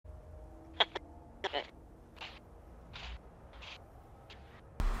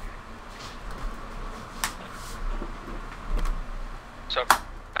So,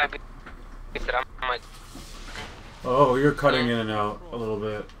 oh, you're cutting in and out a little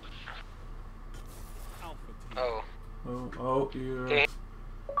bit. Oh. Oh, you're... Okay.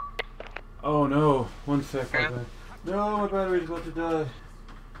 Oh no, 1 sec, my bad. No, my battery's about to die.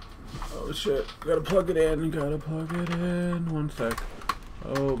 Oh shit, gotta plug it in, 1 sec.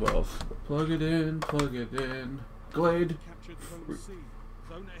 Oh balls. Plug it in, Glade.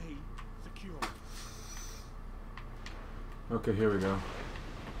 Okay, here we go.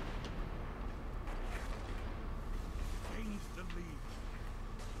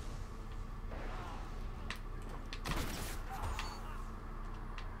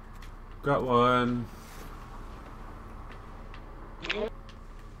 Got one.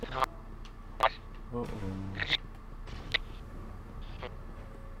 Uh-oh.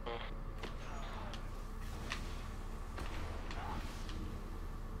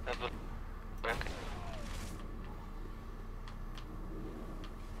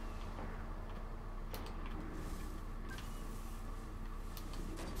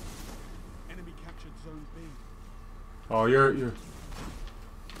 Enemy captured zone B. Oh, you're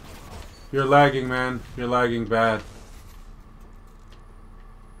lagging, man. You're lagging bad.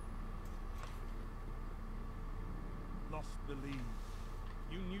 Lost the lead.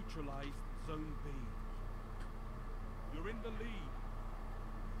 You neutralized zone B. You're in the lead.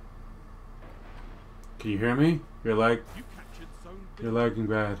 Can you hear me? You captured zone B. You're lagging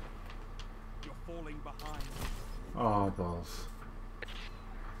bad. You're falling behind. Oh, balls.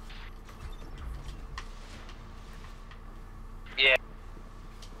 Yeah.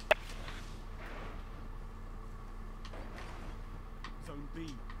 Zone B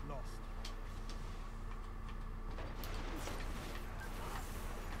lost.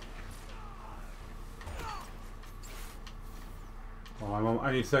 Oh,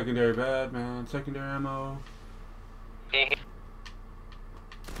 I need secondary bad, man. Secondary ammo.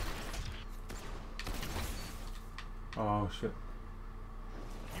 Oh shit.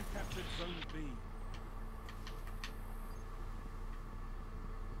 You captured zone B.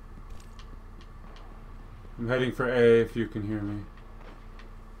 I'm heading for A if you can hear me.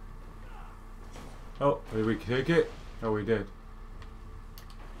 Oh, did we take it? Oh, we did.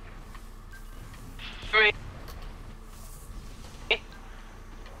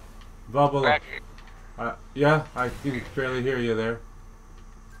 Bubble. Yeah, I can barely hear you there.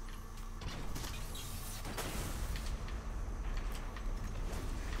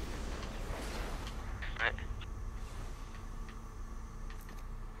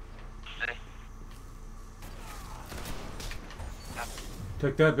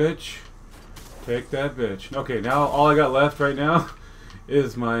 Take that bitch. Take that bitch. Okay, now all I got left right now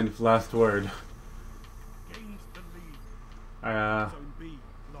is my last word. Gains the lead. Zone B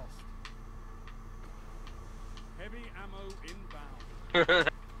lost. Heavy ammo inbound.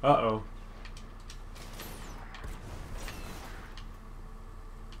 Uh-oh.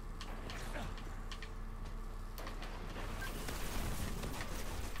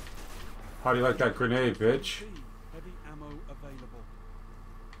 How do you like that grenade, bitch? Heavy ammo available.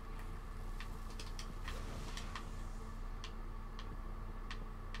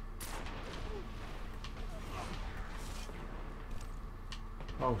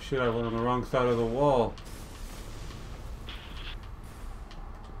 Oh shit, I went on the wrong side of the wall.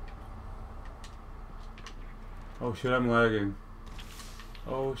 Oh shit, I'm lagging.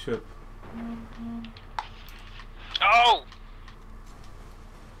 Oh shit. Oh!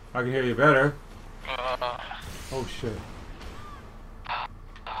 I can hear you better. Oh shit.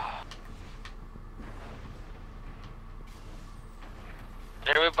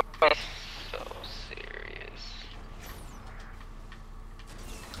 Everybody's so serious.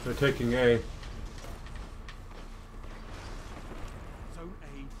 They're taking A. Zone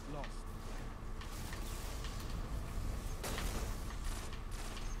A lost.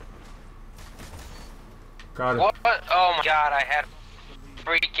 Got it. What? Oh my god, I had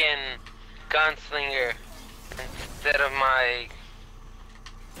freaking gunslinger instead of my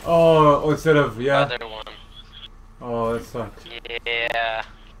Oh, instead of, yeah. other one. Oh, that sucks. Yeah.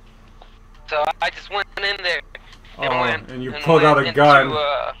 So I just went in there and you pulled out a gun. Into,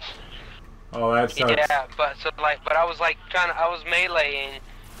 oh, that sucks. yeah, but I was like I was meleeing,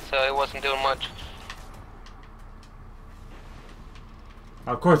 so it wasn't doing much.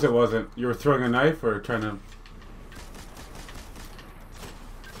 Of course it wasn't. You were throwing a knife or trying to...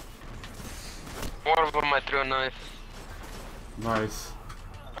 One of them I threw a knife. Nice.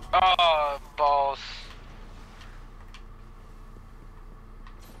 Oh, balls.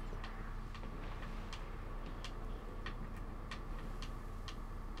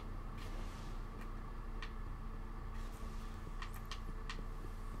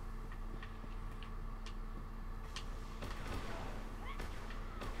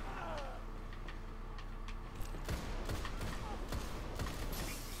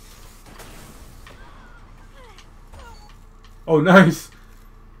 Oh, nice.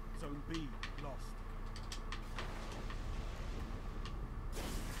 Zone B lost.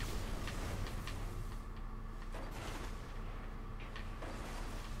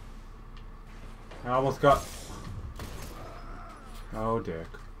 I almost got... Oh, dick.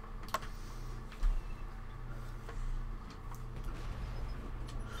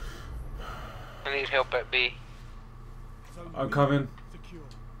 I need help at B. Zone I'm B coming. secure.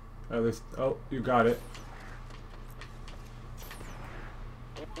 At least... Oh, you got it.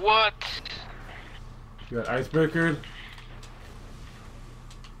 What? You got icebreakered?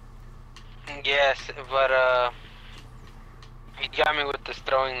 Yes, but he got me with this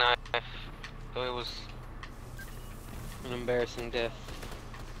throwing knife. So it was an embarrassing death.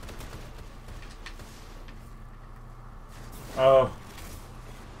 Oh.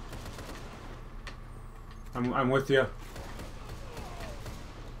 I'm with you.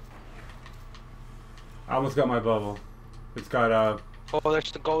 I almost got my bubble. It's got Oh,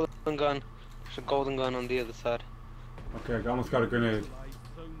 there's the golden gun. There's a golden gun on the other side. okay, I almost got a grenade.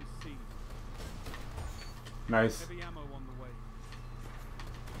 Zone C. Nice. Heavy ammo on the way.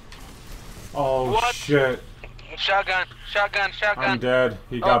 Oh What? shit. Shotgun, shotgun, shotgun. I'm dead.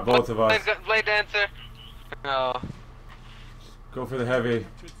 He got both of us. Blade dancer. Oh. Go for the heavy.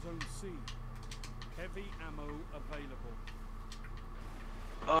 Captured Zone C. Heavy ammo available.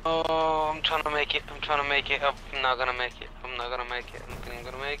 Oh, I'm trying to make it. I'm trying to make it. Oh, I'm not gonna make it. I'm not gonna make it. I'm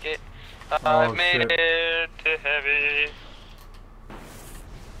gonna make it. I Oh, made shit. it to heavy.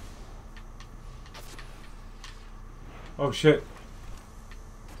 Oh shit.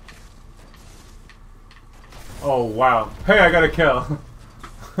 Oh wow. Hey, I got a kill.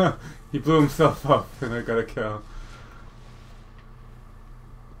 He blew himself up and I got a kill.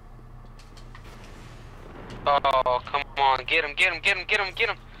 Oh, come on. Get him, get him, get him, get him, get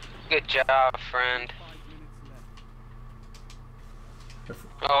him. Good job, friend. 5 minutes left.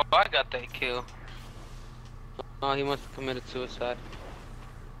 Oh, I got that kill. Oh, he must have committed suicide.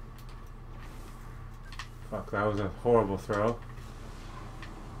 Fuck, that was a horrible throw.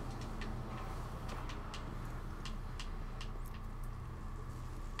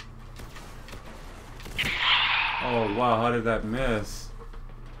 Oh wow, how did that miss?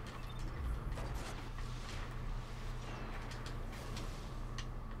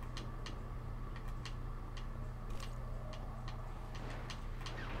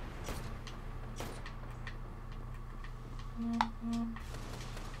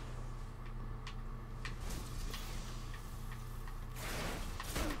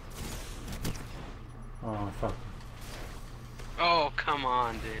 Oh fuck. Oh, come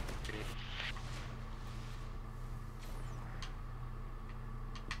on, dude.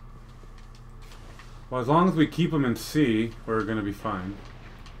 Well, as long as we keep them in C, we're gonna be fine.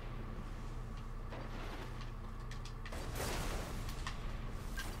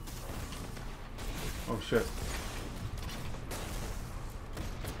 Oh shit.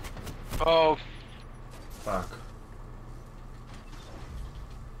 Oh, Fuck.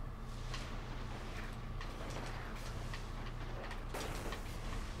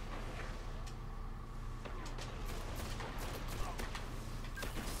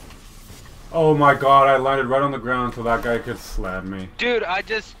 Oh my god, I landed right on the ground so that guy could slap me. dude,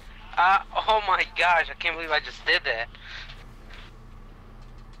 oh my gosh, I can't believe I just did that.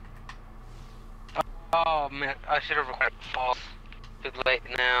 Oh man, I should have recorded false. Too late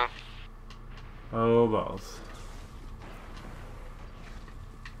now. Oh balls.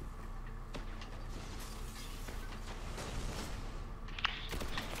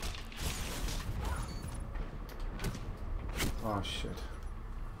 Oh shit.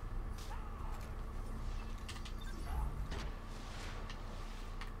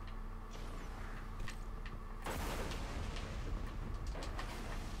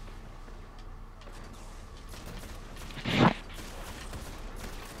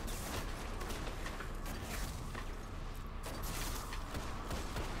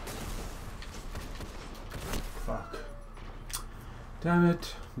 Fuck. Damn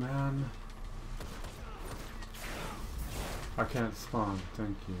it, man. I can't spawn,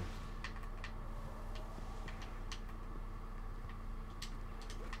 thank you.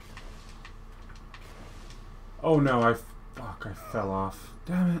 Oh no, fuck, I fell off.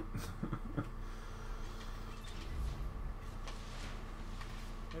 Damn it.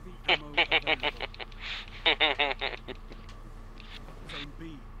 Heavy ammo available. Zone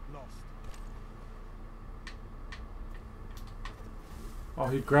B lost. Oh,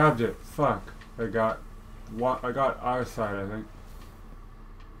 he grabbed it. Fuck. I got our side, I think.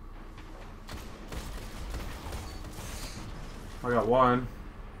 I got one.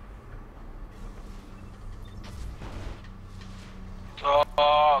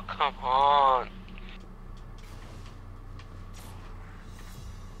 Oh, come on.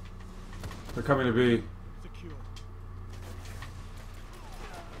 They're coming to B. Secure.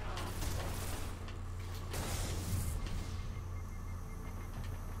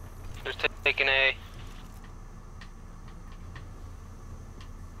 Just taking A.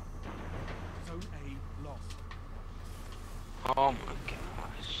 Zone A lost. Oh my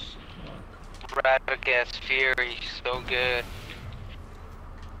gosh. Radicast Fury, so good.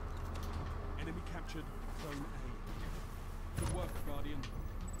 Enemy captured Zone A. Good work, Guardian.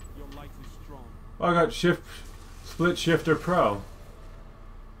 Your light is strong. Oh, I got split shifter pro.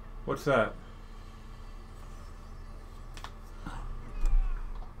 What's that?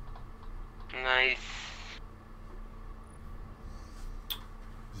 Nice.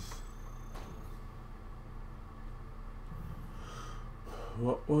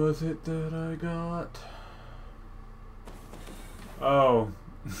 What was it that I got? Oh,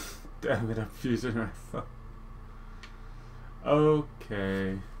 damn it! I'm fusing my phone.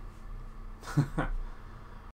 Okay.